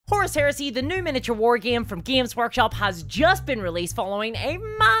Horus Heresy, the new miniature war game from Games Workshop, has just been released following a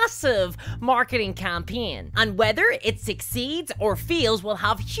massive marketing campaign. And whether it succeeds or fails will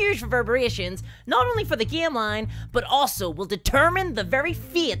have huge reverberations, not only for the game line, but also will determine the very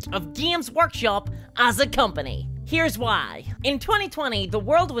fate of Games Workshop as a company. Here's why. In 2020, the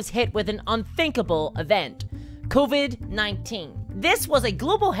world was hit with an unthinkable event: COVID-19. This was a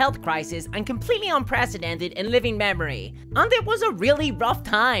global health crisis and completely unprecedented in living memory. And it was a really rough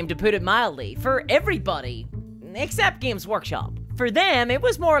time, to put it mildly, for everybody, except Games Workshop. For them, it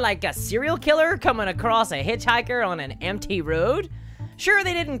was more like a serial killer coming across a hitchhiker on an empty road. Sure,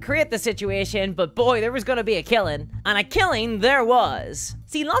 they didn't create the situation, but boy, there was gonna be a killing. And a killing there was.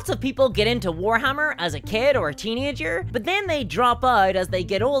 See, lots of people get into Warhammer as a kid or a teenager, but then they drop out as they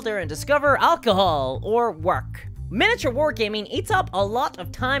get older and discover alcohol or work. Miniature wargaming eats up a lot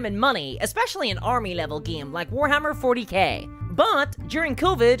of time and money, especially an army level game like Warhammer 40k. But during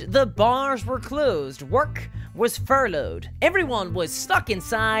COVID, the bars were closed, work was furloughed. Everyone was stuck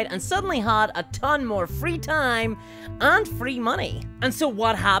inside and suddenly had a ton more free time and free money. And so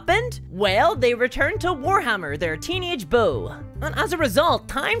what happened? Well, they returned to Warhammer, their teenage beau. And as a result,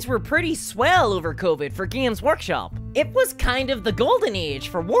 times were pretty swell over COVID for Games Workshop. It was kind of the golden age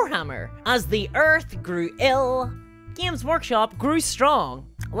for Warhammer. As the earth grew ill, Games Workshop grew strong,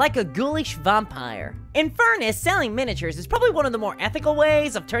 like a ghoulish vampire. In fairness, selling miniatures is probably one of the more ethical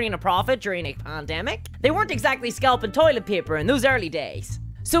ways of turning a profit during a pandemic. They weren't exactly scalping toilet paper in those early days.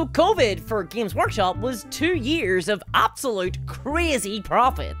 So COVID for Games Workshop was 2 years of absolute crazy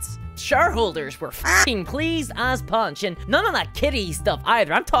profits. Shareholders were f***ing pleased as punch, and none of that kitty stuff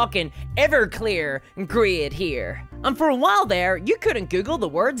either. I'm talking Everclear grade here. And for a while there, you couldn't Google the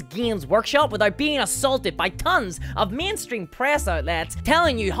words Games Workshop without being assaulted by tons of mainstream press outlets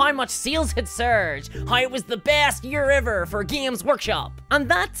telling you how much sales had surged, how it was the best year ever for Games Workshop. And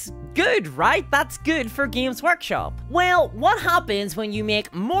that's good, right? That's good for Games Workshop. Well, what happens when you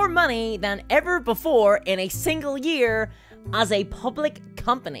make more money than ever before in a single year as a public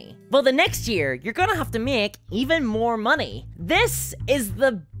company? Well, the next year, you're gonna have to make even more money. This is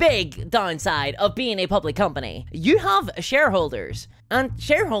the big downside of being a public company. You have shareholders, and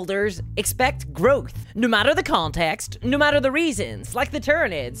shareholders expect growth. No matter the context, no matter the reasons, like the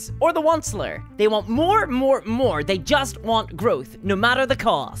Tyranids or the Onceler. They want more. They just want growth, no matter the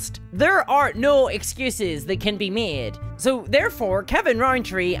cost. There are no excuses that can be made. So therefore, Kevin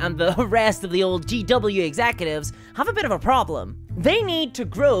Roundtree and the rest of the old GW executives have a bit of a problem. They need to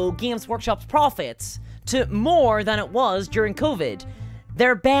grow Games Workshop's profits to more than it was during COVID.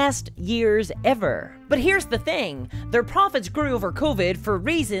 Their best years ever. But here's the thing, their profits grew over COVID for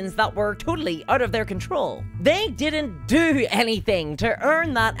reasons that were totally out of their control. They didn't do anything to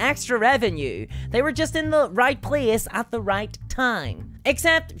earn that extra revenue. They were just in the right place at the right time.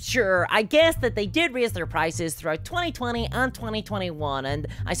 Except, sure, I guess that they did raise their prices throughout 2020 and 2021, and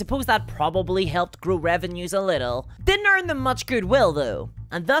I suppose that probably helped grow revenues a little. Didn't earn them much goodwill though.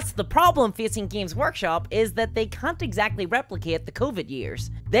 And thus, the problem facing Games Workshop is that they can't exactly replicate the COVID years.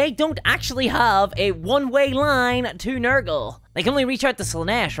 They don't actually have a one-way line to Nurgle. They can only reach out to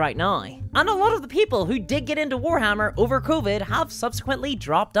Slaanesh right now. And a lot of the people who did get into Warhammer over COVID have subsequently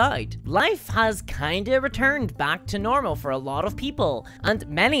dropped out. Life has kinda returned back to normal for a lot of people, and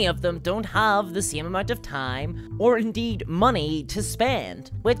many of them don't have the same amount of time or indeed money to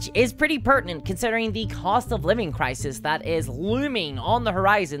spend, which is pretty pertinent considering the cost of living crisis that is looming on the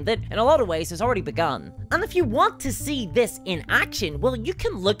horizon that in a lot of ways has already begun. And if you want to see this in action, well, you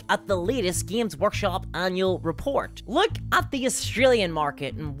can look at the latest Games Workshop annual report. Look at the Australian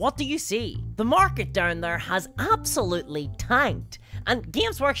market, and what do you see? The market down there has absolutely tanked, and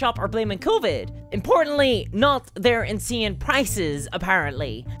Games Workshop are blaming COVID. Importantly, not their insane prices,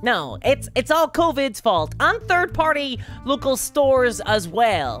 apparently. No, it's all COVID's fault, and third-party local stores as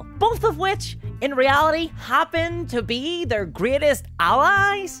well. Both of which, in reality, happen to be their greatest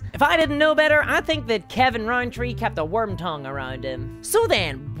allies? If I didn't know better, I think that Kevin Roundtree kept a worm tongue around him. So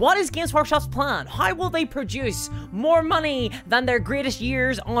then, what is Games Workshop's plan? How will they produce more money than their greatest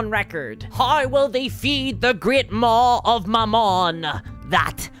years on record? How will they feed the great maw of Mammon?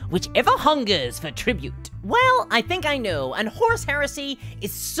 That which ever hungers for tribute. Well, I think I know, and Horus Heresy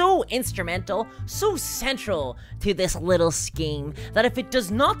is so instrumental, so central to this little scheme, that if it does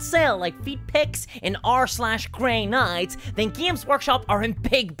not sell like feet pics in r/Grey Knights, then Games Workshop are in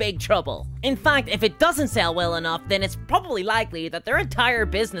big trouble. In fact, if it doesn't sell well enough, then it's probably likely that their entire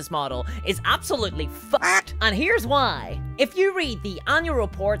business model is absolutely fucked. And here's why. If you read the annual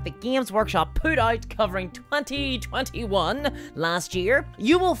report that Games Workshop put out covering 2021 last year,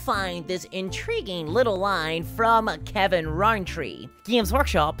 you will find this intriguing little line from Kevin Roundtree, Games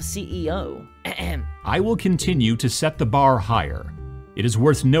Workshop CEO. I will continue to set the bar higher. It is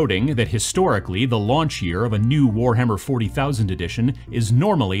worth noting that historically, the launch year of a new Warhammer 40,000 edition is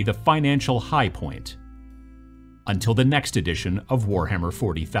normally the financial high point. Until the next edition of Warhammer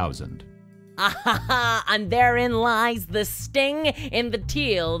 40,000. Ahaha, and therein lies the sting in the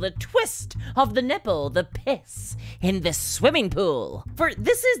teal, the twist of the nipple, the piss in the swimming pool. For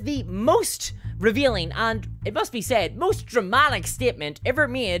this is the most revealing and, it must be said, most dramatic statement ever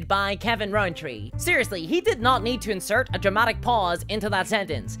made by Kevin Roundtree. Seriously, he did not need to insert a dramatic pause into that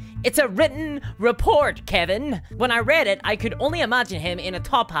sentence. It's a written report, Kevin. When I read it, I could only imagine him in a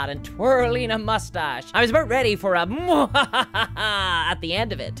top hat and twirling a mustache. I was about ready for a at the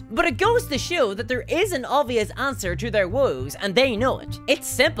end of it. But it goes to show that there is an obvious answer to their woes, and they know it. It's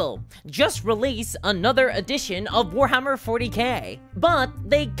simple. Just release another edition of Warhammer 40k. But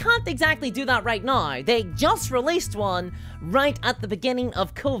they can't exactly do that right now. They just released one right at the beginning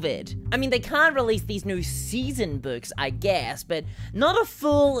of COVID. I mean, they can release these new season books, I guess, but not a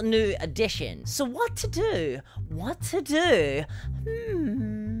full new edition. So what to do? What to do?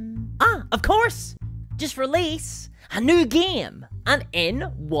 Of course! Just release a new game. And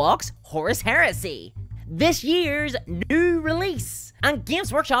in walks Horus Heresy, this year's new release. And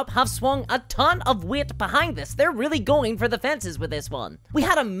Games Workshop have swung a ton of weight behind this. They're really going for the fences with this one. We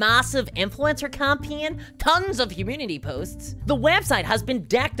had a massive influencer campaign, tons of community posts. The website has been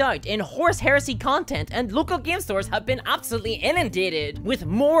decked out in Horus Heresy content, and local game stores have been absolutely inundated with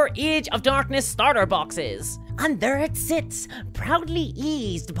more Age of Darkness starter boxes. And there it sits, proudly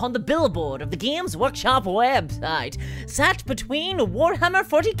eased upon the billboard of the Games Workshop website, set between Warhammer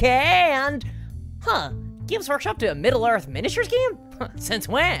 40k and... Games Workshop do a Middle-earth miniatures game? Since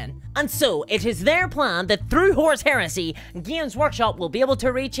when? And so, it is their plan that through Horus Heresy, Games Workshop will be able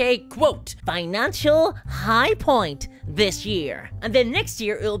to reach a, quote, financial high point this year. And then next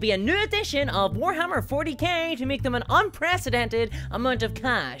year, it will be a new edition of Warhammer 40k to make them an unprecedented amount of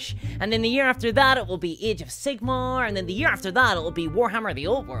cash. And then the year after that, it will be Age of Sigmar, and then the year after that, it will be Warhammer the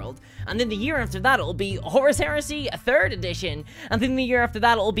Old World. And then the year after that, it will be Horus Heresy, a 3rd edition. And then the year after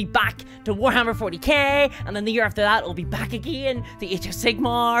that, it will be back to Warhammer 40k, and then the year after that, it will be back again to Age of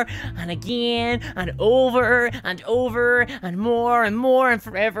Sigmar, and again, and over, and over, and more, and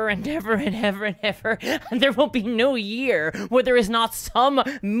forever, and ever, and ever, and ever. And there will be no year where there is not some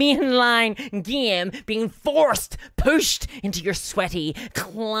mainline game being pushed into your sweaty,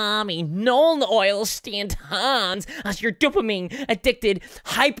 clammy, null oil-stained hands as your dopamine-addicted,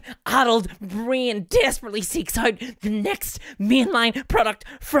 hype-addled brain desperately seeks out the next mainline product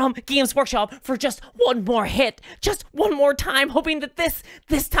from Games Workshop for just one more hit, just one more time, hoping that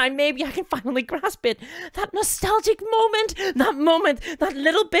this time maybe I can finally grasp it. That nostalgic moment, that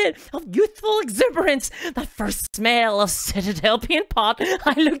little bit of youthful exuberance, that first smell of Citadel paint pot.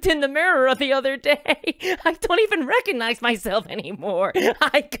 I looked in the mirror the other day. I don't even recognize myself anymore.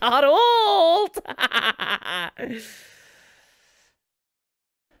 I got old.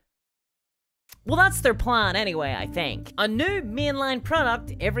 Well, that's their plan anyway, I think. A new mainline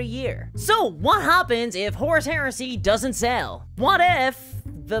product every year. So, what happens if Horus Heresy doesn't sell? What if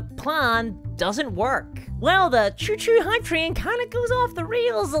the plan doesn't work? Well, the choo-choo hype train kind of goes off the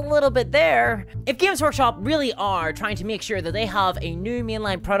rails a little bit there. If Games Workshop really are trying to make sure that they have a new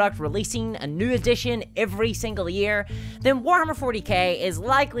mainline product releasing a new edition every single year, then Warhammer 40k is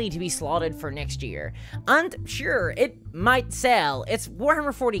likely to be slotted for next year. And sure, it might sell. It's Warhammer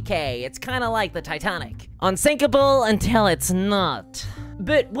 40k. It's kind of like the Titanic. Unsinkable until it's not.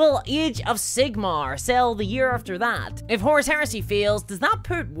 But will Age of Sigmar sell the year after that? If Horus Heresy fails, does that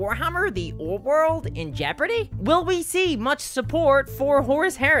put Warhammer the Old World in jeopardy? Will we see much support for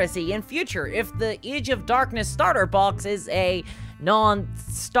Horus Heresy in future if the Age of Darkness starter box is a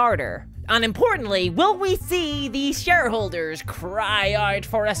non-starter? And importantly, will we see the shareholders cry out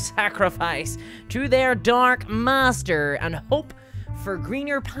for a sacrifice to their dark master and hope for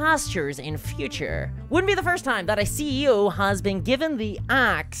greener pastures in future? Wouldn't be the first time that a CEO has been given the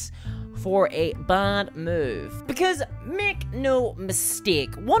axe for a bad move. Because make no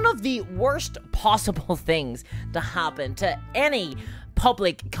mistake, one of the worst possible things to happen to any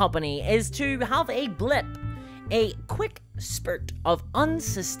public company is to have a blip. A quick spurt of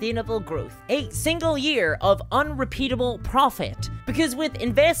unsustainable growth, a single year of unrepeatable profit. Because with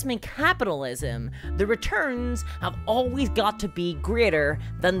investment capitalism, the returns have always got to be greater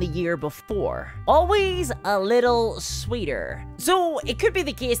than the year before. Always a little sweeter. So it could be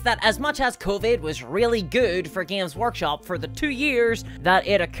the case that as much as COVID was really good for Games Workshop for the 2 years that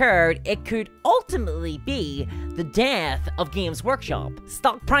it occurred, it could ultimately be the death of Games Workshop.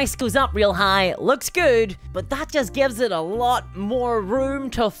 Stock price goes up real high, looks good, but that just gives it a lot more room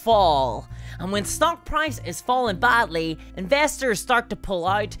to fall. And when stock price is falling badly, investors start to pull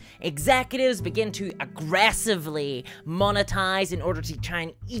out, executives begin to aggressively monetize in order to try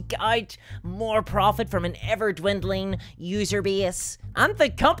and eke out more profit from an ever-dwindling user base, and the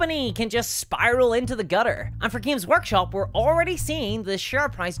company can just spiral into the gutter. And for Games Workshop, we're already seeing the share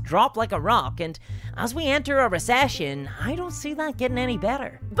price drop like a rock, and as we enter a recession, I don't see that getting any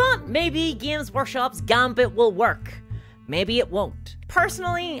better. But maybe Games Workshop's gambit will work. Maybe it won't.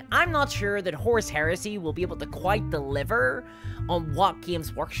 Personally, I'm not sure that Horus Heresy will be able to quite deliver on what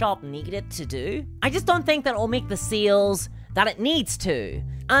Games Workshop needed to do. I just don't think that it'll make the sales that it needs to.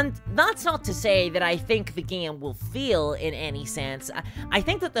 And that's not to say that I think the game will fail in any sense. I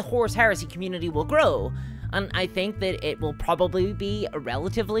think that the Horus Heresy community will grow, and I think that it will probably be a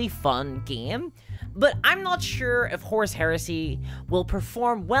relatively fun game. But I'm not sure if Horus Heresy will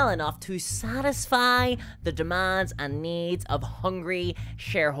perform well enough to satisfy the demands and needs of hungry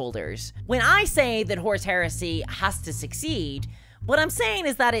shareholders. When I say that Horus Heresy has to succeed, what I'm saying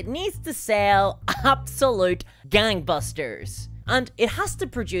is that it needs to sell absolute gangbusters. And it has to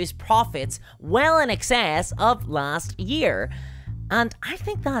produce profits well in excess of last year. And I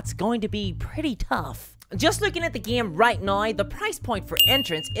think that's going to be pretty tough. Just looking at the game right now, the price point for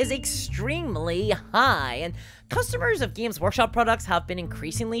entrance is extremely high, and customers of Games Workshop products have been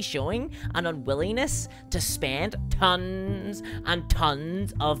increasingly showing an unwillingness to spend tons and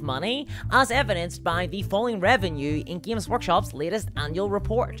tons of money, as evidenced by the falling revenue in Games Workshop's latest annual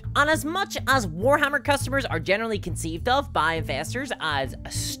report. And as much as Warhammer customers are generally conceived of by investors as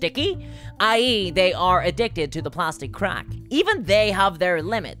sticky, i.e. they are addicted to the plastic crack, even they have their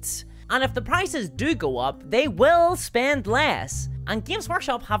limits. And if the prices do go up, they will spend less. And Games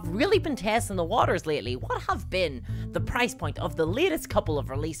Workshop have really been testing the waters lately. What have been the price point of the latest couple of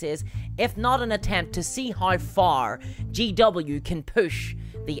releases, if not an attempt to see how far GW can push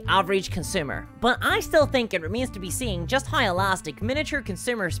the average consumer? But I still think it remains to be seen just how elastic miniature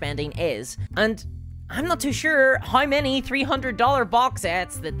consumer spending is. And I'm not too sure how many $300 box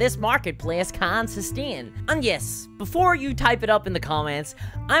sets that this marketplace can sustain. And yes, before you type it up in the comments,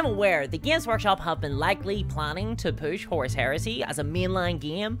 I'm aware the Games Workshop have been likely planning to push Horus Heresy as a mainline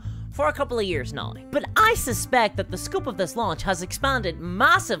game for a couple of years now. But I suspect that the scope of this launch has expanded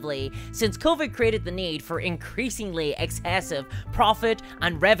massively since COVID created the need for increasingly excessive profit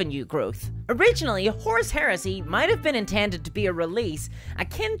and revenue growth. Originally, Horus Heresy might have been intended to be a release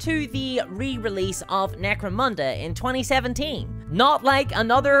akin to the re-release of Necromunda in 2017. Not like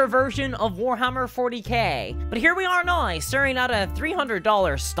another version of Warhammer 40k. But here we are now, staring at a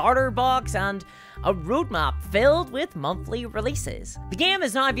 $300 starter box and a roadmap filled with monthly releases. The game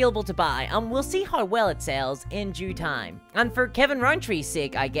is now available to buy, and we'll see how well it sells in due time. And for Kevin Roundtree's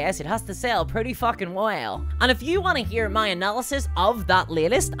sake, I guess, it has to sell pretty fucking well. And if you want to hear my analysis of that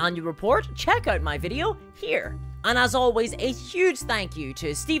latest annual report, check out my video here. And as always, a huge thank you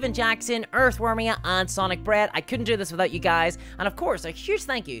to Steven Jackson, Earthwormia, and Sonic Bread. I couldn't do this without you guys. And of course, a huge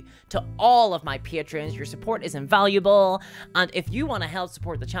thank you to all of my patrons. Your support is invaluable. And if you want to help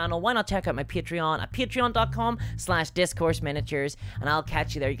support the channel, why not check out my Patreon at patreon.com/discoursminiatures. And I'll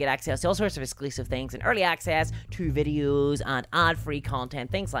catch you there. You get access to all sorts of exclusive things and early access to videos and ad-free content,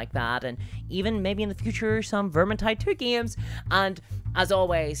 things like that. And even maybe in the future, some Vermintide 2 games. And as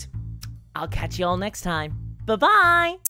always, I'll catch you all next time. Bye-bye!